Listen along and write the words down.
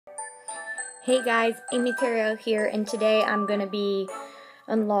Hey guys, Aimee Therriault here, and today I'm going to be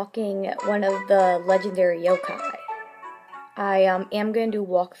unlocking one of the legendary yokai. I am going to do a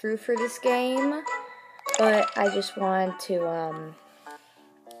walkthrough for this game, but I just want to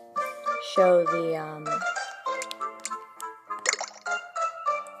show the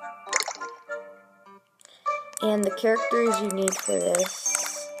and the characters you need for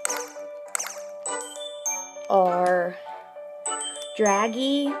this are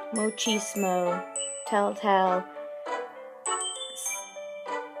Draggy, Mochismo, Telltale,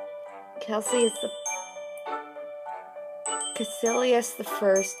 Caecilius the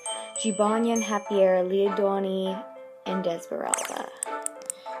First, Jibanyan, Hapier, Leodoni, and Desmeralda.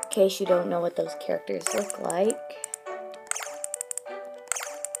 In case you don't know what those characters look like.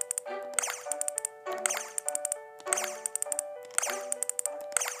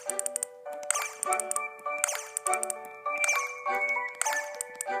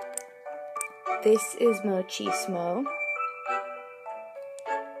 This is Mochismo.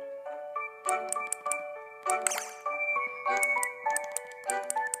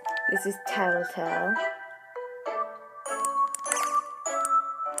 This is Telltale.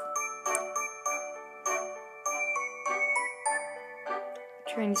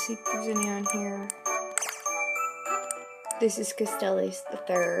 Trying to see if there's any on here. This is Caecilius the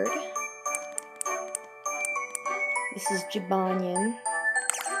Third. This is Jibanyan.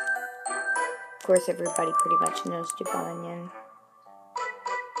 Of course, everybody pretty much knows Jibanyan.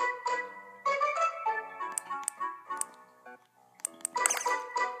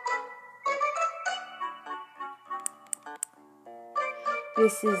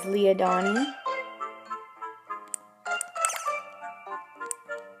 This is Leodoni.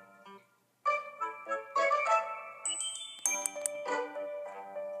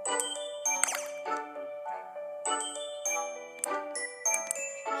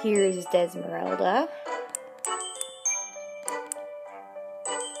 Here's Desmeralda.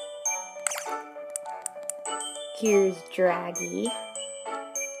 Here's Draggy.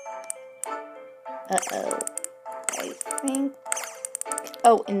 Uh-oh. I think...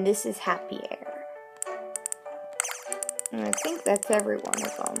 Oh, and this is Hapier. And I think that's every one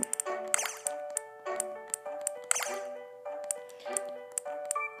of them.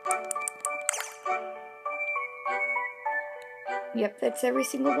 Yep, that's every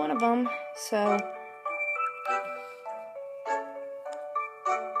single one of them. So...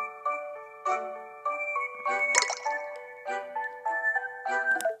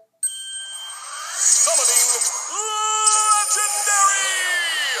 Summoning Legendary!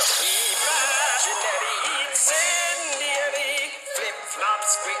 Imaginary, incendiary, flip flop,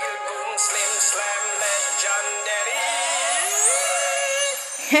 squiggle boom, slim slam,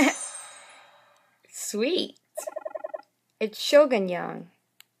 legendary. Sweet. It's Shogunyan.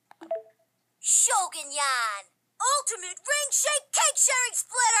 Shogunyan! Ultimate ring shake cake sharing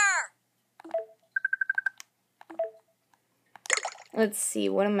splitter! Let's see,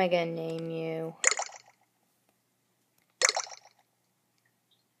 what am I gonna name you?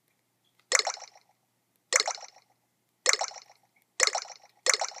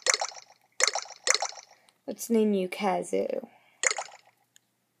 Let's name you Kazu.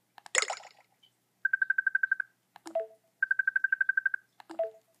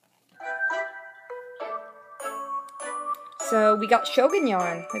 So we got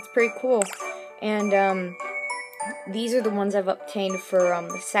Shogunyan. That's pretty cool. And these are the ones I've obtained for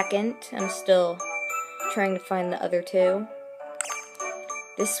the second. I'm still trying to find the other two.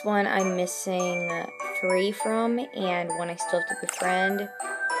 This one I'm missing 3 from, and one I still have to befriend.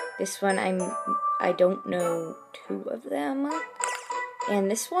 This one I don't know 2 of them.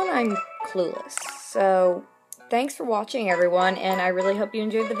 And this one I'm clueless. So thanks for watching, everyone, and I really hope you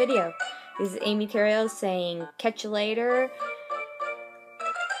enjoyed the video. This is Aimee Therriault saying, catch you later.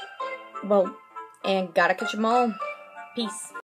 Well, and gotta catch 'em all. Peace.